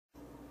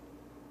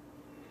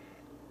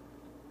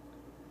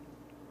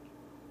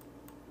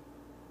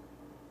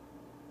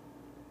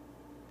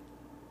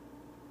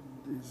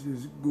This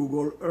is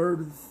Google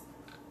Earth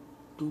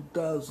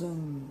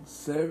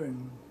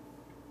 2007,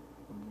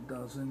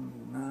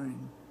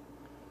 2009.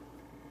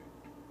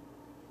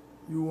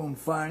 You won't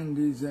find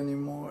this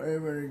anymore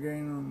ever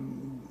again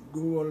on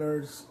Google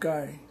Earth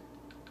Sky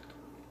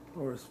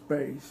or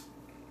space.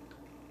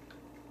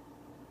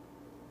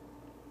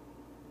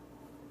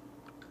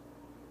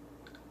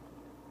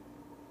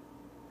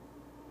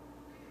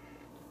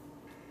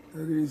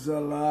 There is a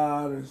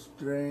lot of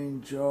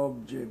strange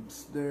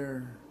objects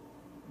there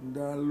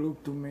that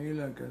look to me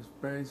like a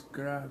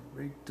spacecraft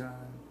big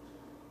time.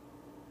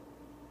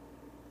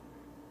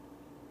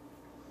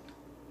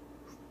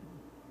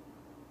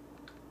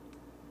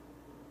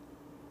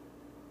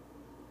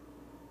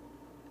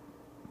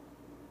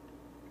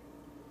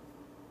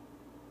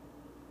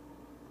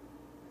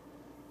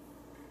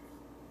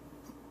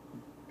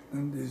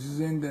 And this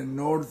is in the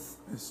North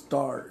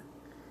Star.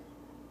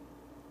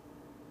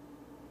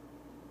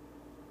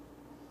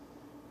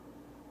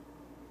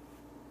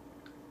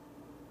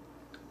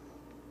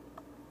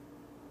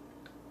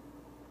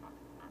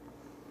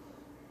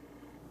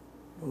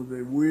 So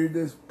the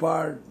weirdest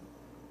part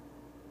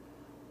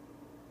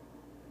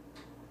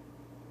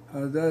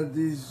is that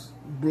these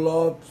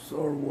blobs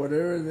or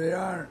whatever they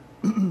are,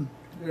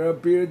 they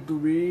appear to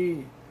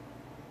be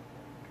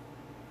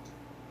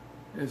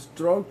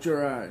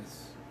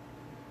structurized.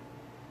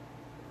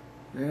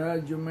 They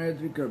have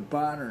geometrical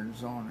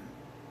patterns on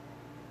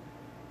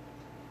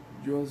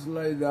it, just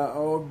like the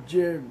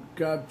object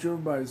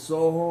captured by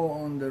Soho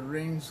on the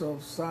rings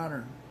of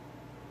Saturn.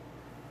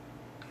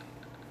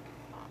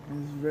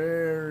 It's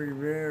very,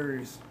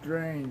 very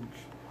strange.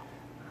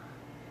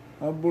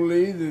 I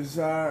believe these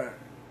are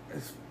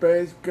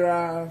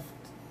spacecraft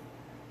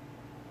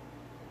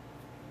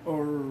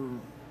or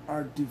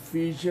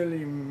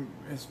artificially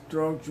made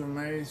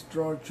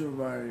structure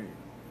by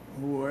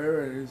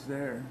whoever is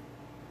there.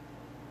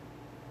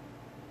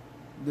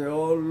 They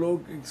all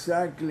look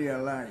exactly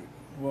alike.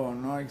 Well,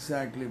 not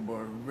exactly,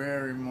 but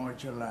very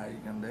much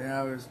alike, and they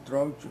have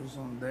structures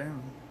on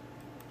them.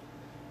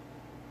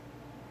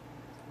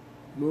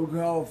 Look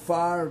how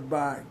far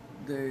back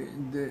I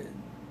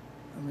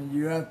mean,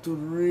 you have to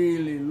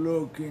really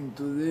look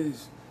into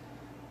this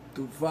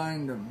to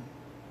find them.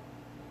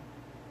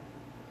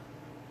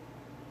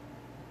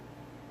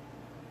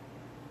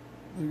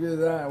 Look at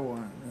that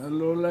one. It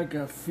looks like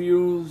a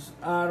fused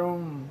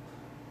atom,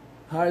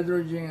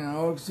 hydrogen and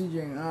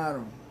oxygen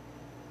atom.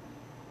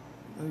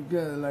 Look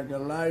at it like a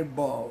light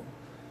bulb.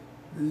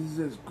 This is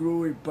a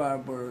screwy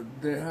part, but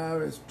they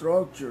have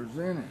structures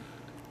in it.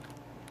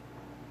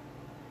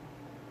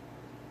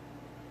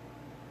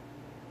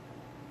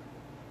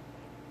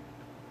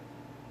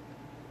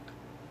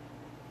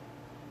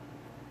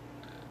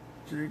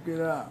 Check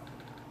it out.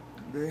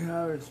 They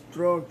have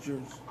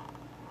structures.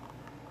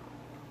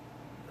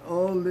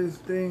 All these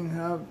things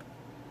have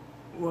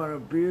what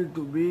appear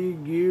to be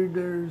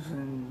girders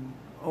and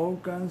all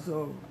kinds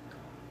of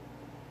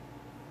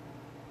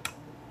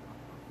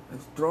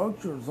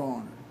structures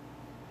on it.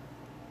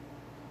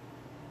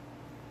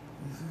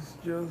 This is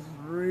just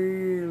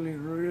really,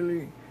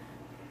 really,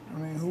 I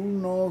mean, who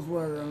knows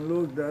what that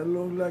looks? That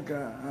looks like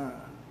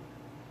a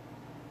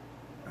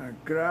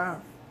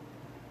craft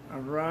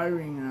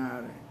arriving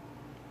at it,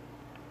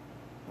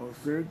 or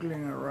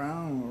circling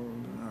around,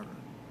 or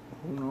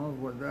who knows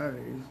what that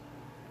is.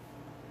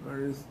 But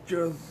it's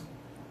just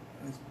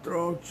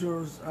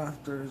structures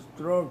after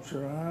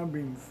structure I've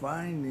been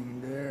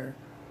finding there.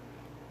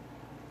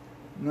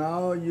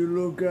 Now you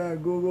look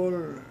at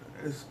Google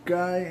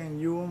Sky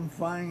and you won't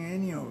find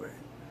any of it.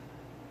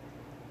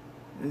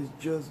 It's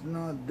just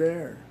not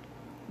there.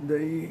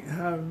 They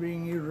have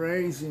been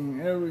erasing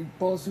every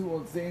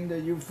possible thing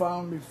that you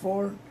found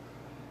before.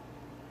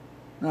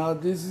 Now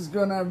this is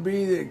gonna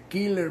be the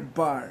killer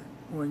part.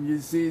 When you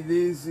see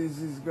this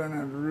is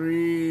gonna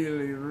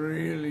really,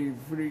 really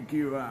freak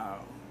you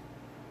out.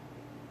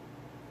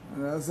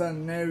 That's a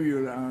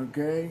nebula,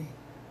 okay?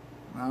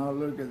 Now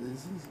look at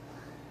this. It's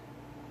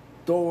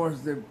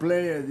towards the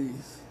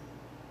Pleiades.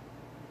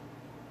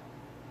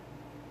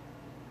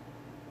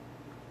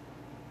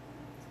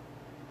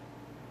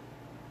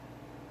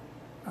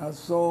 I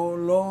saw a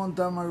long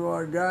time ago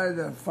a guy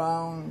that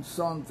found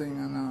something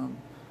and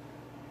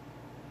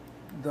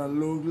that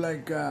looked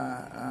like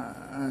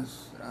a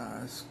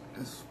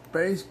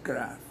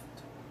spacecraft,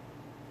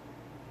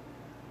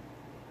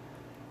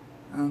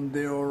 and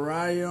the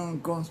Orion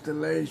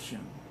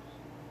constellation.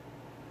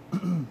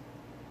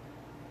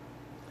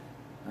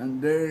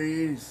 And there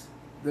is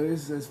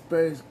a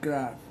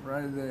spacecraft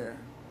right there.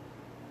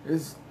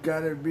 It's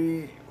gotta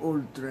be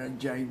ultra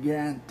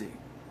gigantic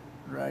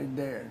right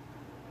there.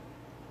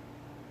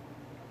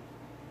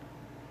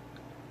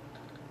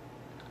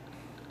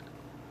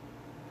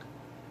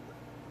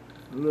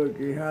 Look,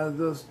 it has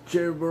those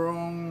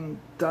chevron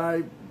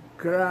type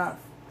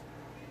craft,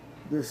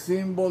 the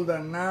symbol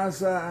that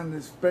NASA and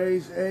the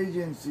space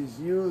agencies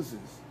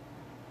uses.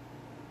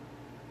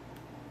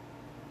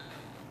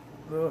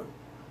 Look,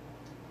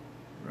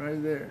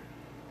 right there.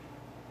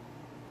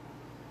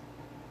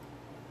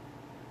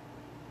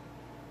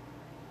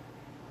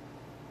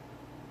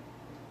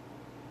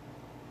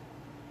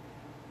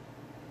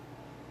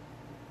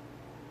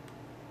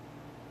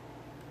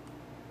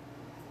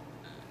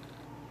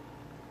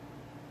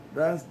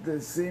 That's the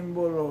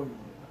symbol of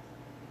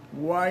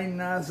why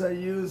NASA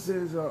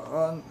uses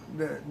on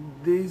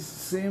this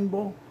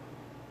symbol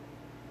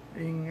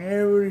in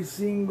every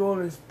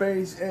single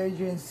space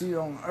agency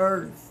on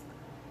Earth.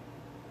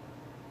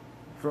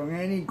 From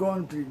any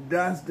country,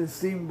 that's the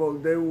symbol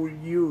they will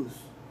use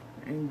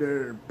in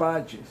their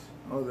patches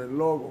or the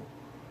logo.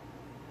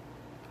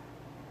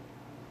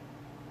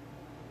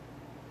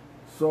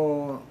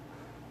 So,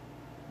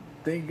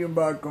 thinking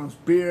about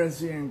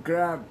conspiracy and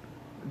crap,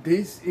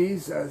 this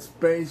is a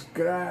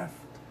spacecraft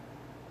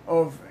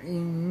of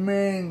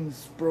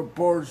immense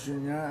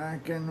proportion. I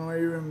cannot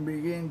even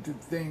begin to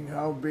think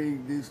how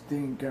big this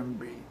thing can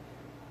be.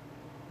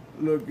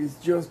 Look, it's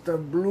just a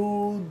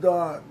blue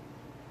dot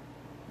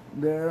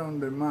there on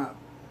the map,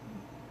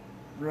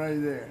 right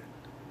there.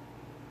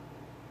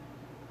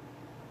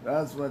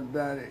 That's what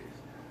that is.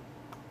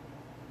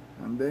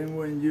 And then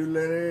when you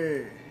let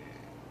it,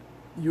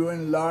 you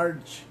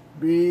enlarge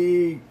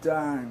big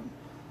time.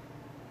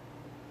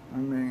 I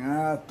mean, I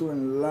have to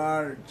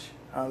enlarge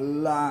a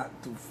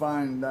lot to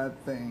find that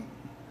thing.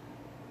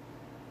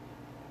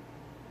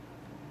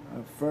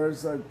 At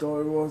first I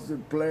thought it was the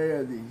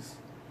Pleiades,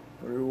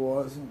 but it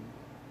wasn't.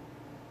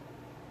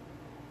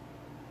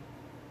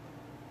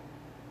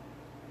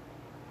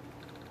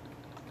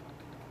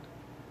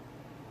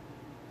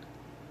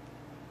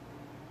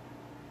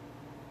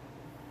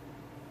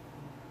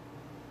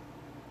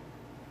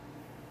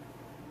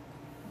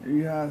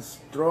 It has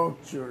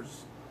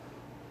structures.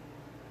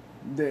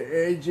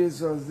 The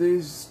edges of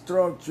this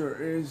structure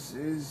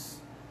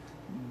is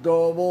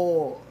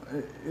double.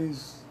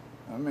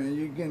 I mean,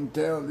 you can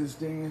tell this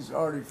thing is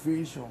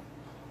artificial,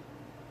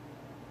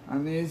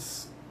 and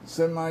it's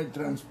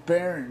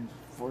semi-transparent.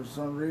 For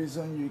some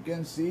reason, you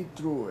can see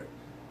through it,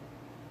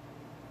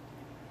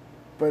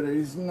 but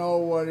it's not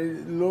what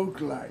it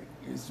looks like.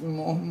 It's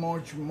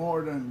much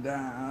more than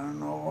that. I don't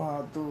know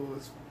how to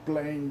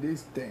explain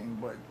this thing,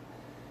 but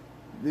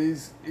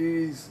this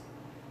is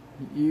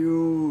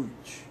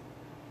huge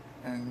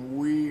and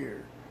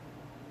weird.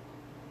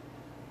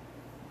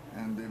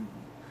 And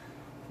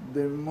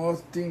the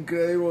most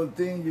incredible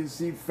thing, you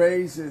see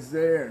faces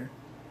there.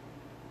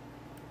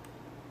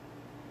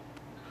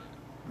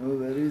 Oh,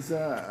 there is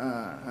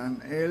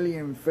an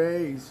alien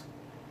face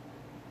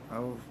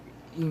of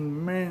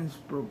immense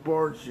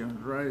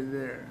proportions right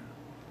there.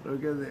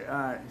 Look at the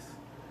eyes.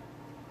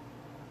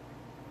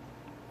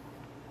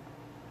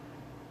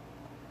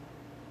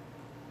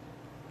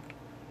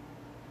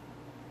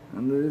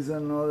 And there is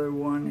another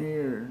one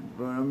here,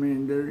 but I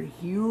mean, they're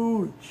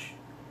huge.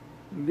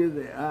 Look at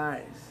the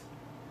eyes.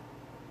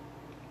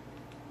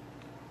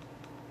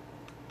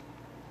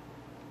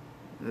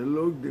 They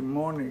look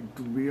demonic,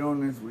 to be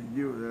honest with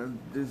you.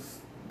 This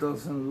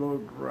doesn't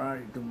look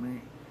right to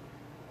me.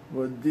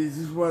 But this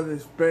is what the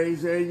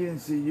space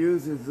agency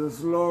uses, those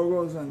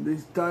logos and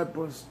this type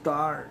of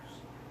stars.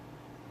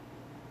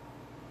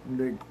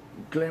 The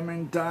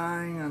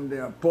Clementine and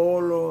the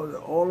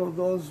Apollo, all of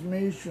those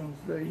missions,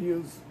 they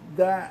use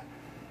that.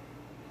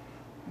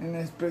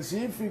 And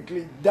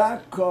specifically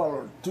that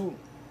color too.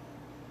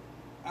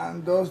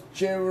 And those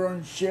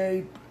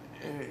chevron-shaped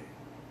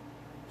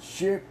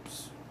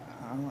ships,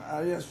 I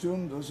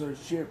assume those are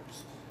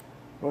ships.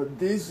 But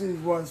this is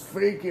what's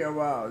freaky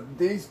about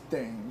this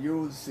thing,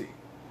 you'll see.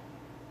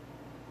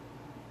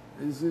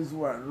 This is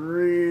what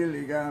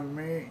really got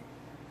me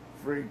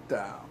freaked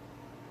out.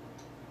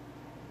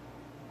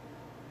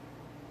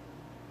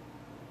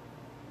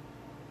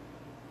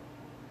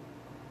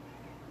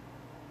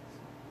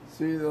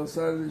 See, those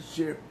are the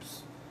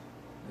ships,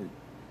 the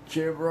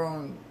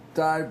chevron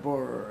type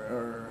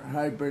or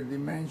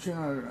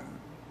hyperdimensional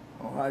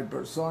or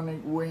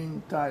hypersonic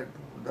wing type.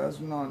 That's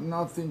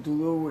nothing to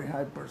do with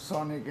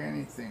hypersonic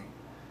anything.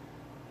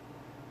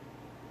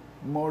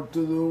 More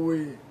to do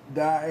with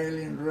that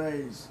alien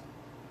race,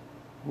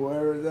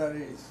 whoever that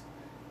is.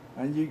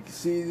 And you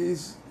see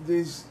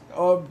these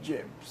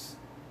objects.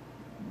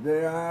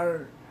 They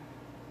are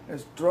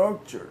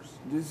structures.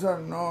 These are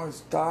no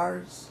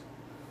stars.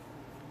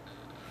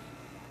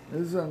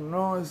 These are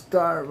no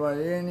star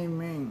by any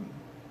means.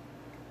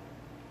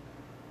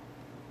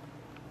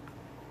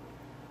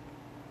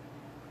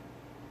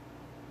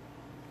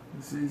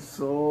 This is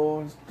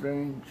so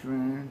strange,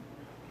 man.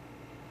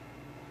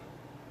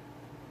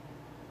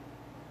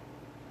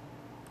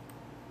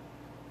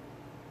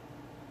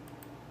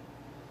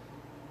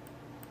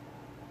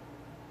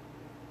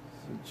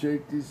 So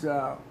check this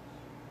out.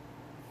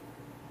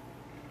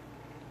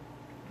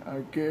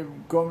 I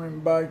kept coming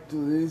back to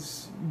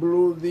this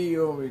blue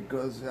deal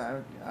because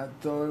I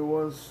thought it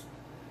was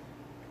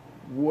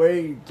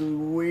way too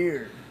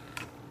weird.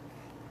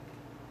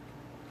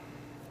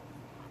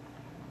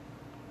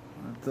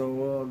 I thought,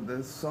 well,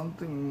 there's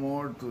something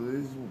more to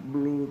this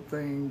blue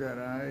thing that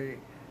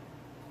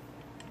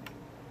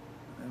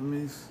let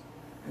me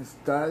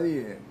study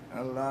it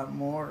a lot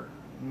more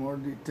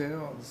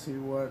detail, see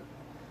what,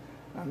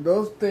 and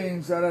those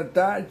things are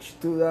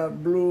attached to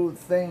that blue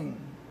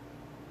thing.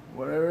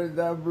 Whatever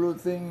that blue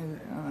thing is,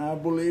 and I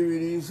believe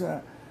it is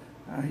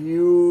a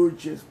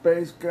huge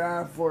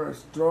spacecraft for a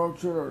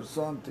structure or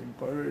something,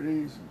 but it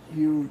is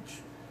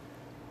huge.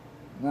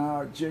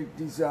 Now check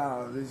this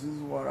out. This is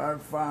what I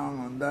found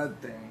on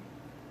that thing.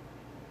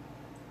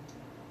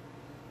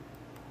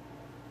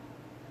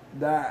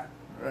 That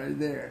right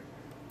there.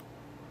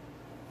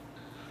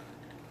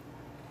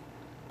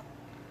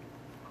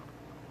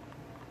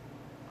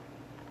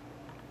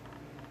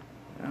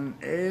 An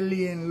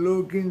alien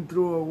looking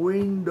through a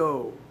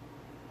window.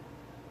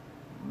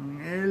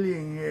 An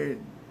alien head.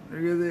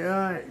 Look at the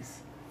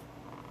eyes.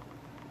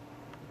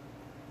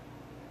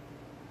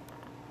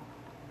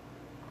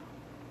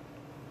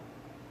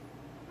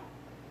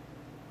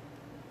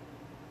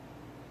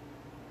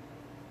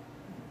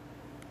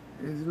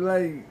 It's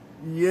like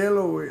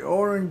yellow with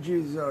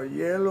oranges or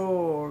yellow,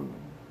 or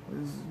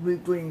it's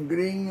between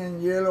green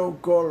and yellow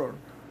color.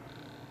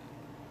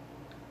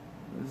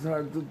 It's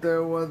hard to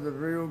tell what the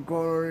real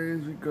color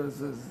is because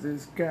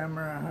this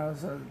camera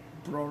has a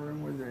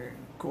problem with the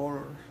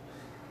colors.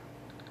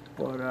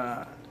 But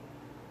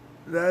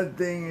that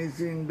thing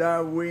is in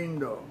that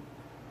window.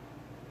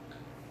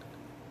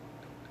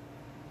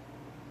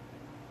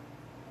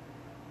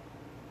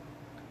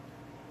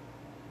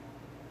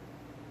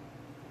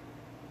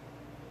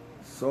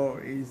 So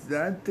is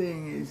that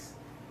thing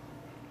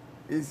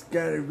it's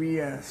gotta be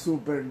a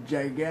super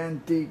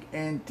gigantic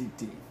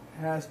entity.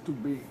 Has to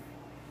be.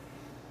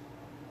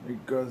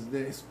 Because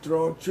the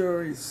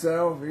structure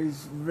itself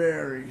is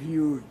very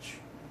huge.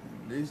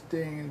 This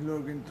thing is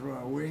looking through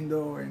a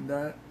window and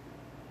that.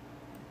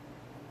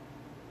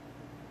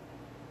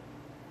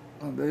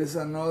 And there's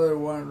another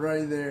one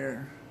right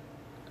there.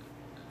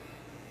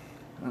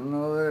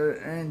 Another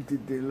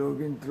entity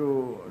looking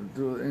through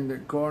in the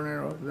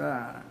corner of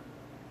that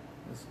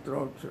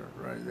structure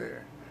right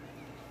there.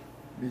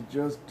 It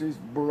just is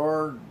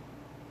blurred.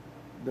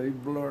 They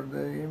blurred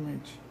the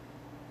image.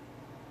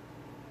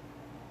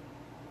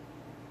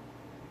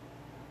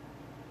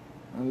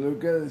 And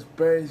look at the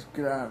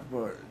spacecraft,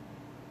 but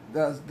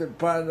that's the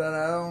part that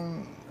I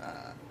don't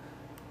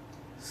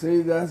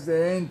see. That's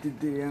the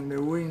entity and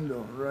the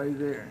window right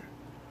there.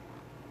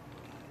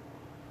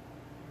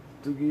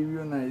 To give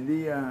you an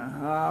idea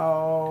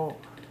how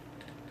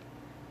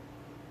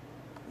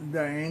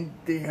the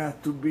entity has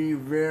to be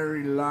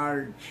very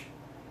large.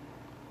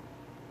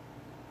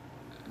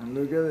 And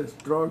look at the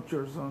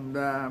structures on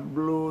that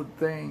blue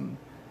thing.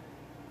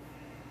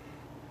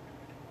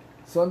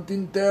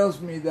 Something tells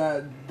me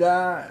that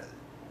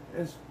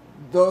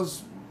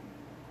those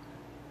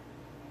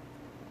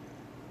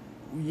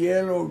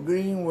yellow,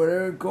 green,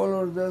 whatever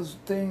color those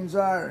things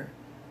are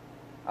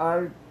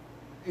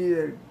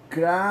either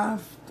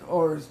craft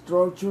or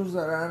structures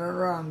that are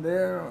around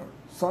there, or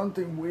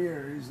something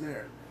weird is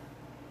there.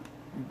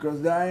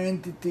 Because that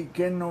entity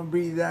cannot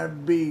be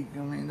that big. I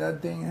mean,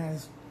 that thing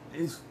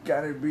it's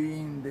gotta be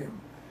in the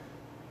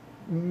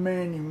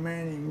many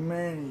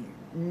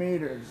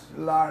meters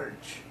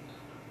large.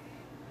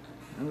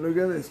 And look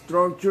at the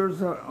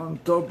structures on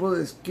top of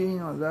the skin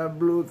of that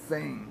blue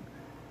thing.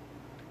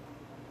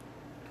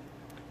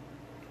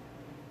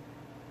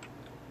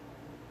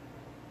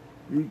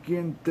 You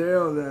can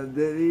tell that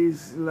there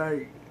is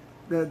like,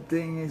 that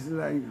thing is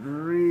like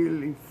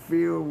really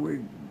filled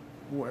with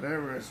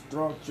whatever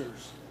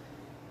structures.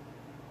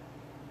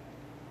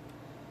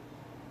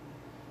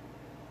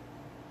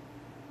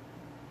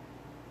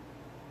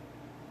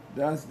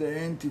 That's the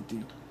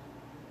entity.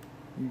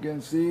 You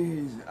can see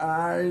his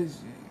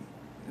eyes,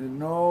 the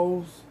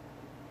nose,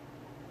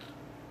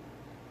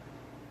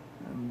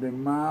 and the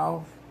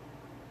mouth,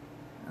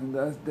 and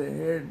that's the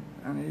head.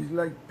 And he's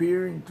like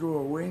peering through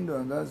a window,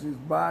 and that's his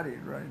body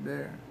right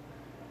there.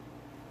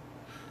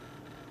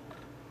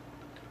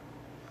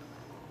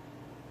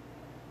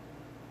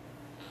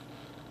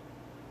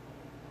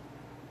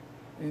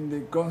 In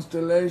the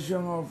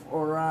constellation of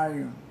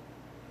Orion.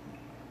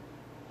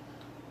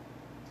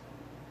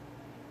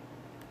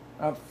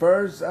 At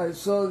first, I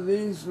saw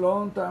this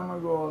long time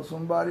ago.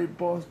 Somebody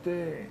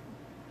posted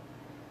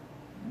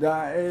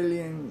that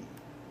alien,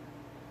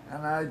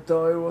 and I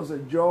thought it was a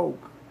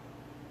joke.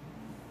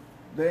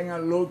 Then I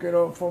looked it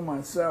up for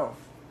myself.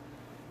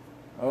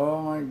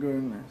 Oh my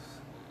goodness.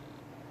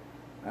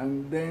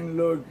 And then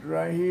look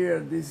right here,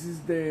 this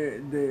is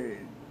the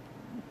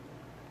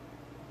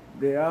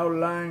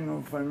outline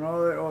of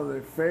another, or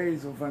the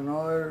face of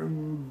another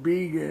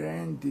bigger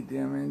entity.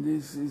 I mean,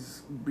 this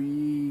is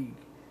big.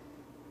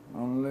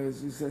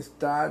 Unless it's a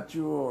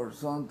statue or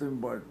something,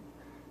 but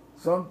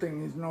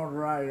something is not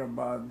right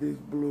about this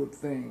blue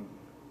thing.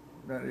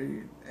 That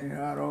it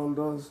had all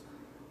those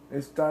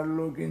start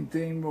looking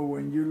things, but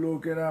when you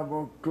look it up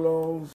up close,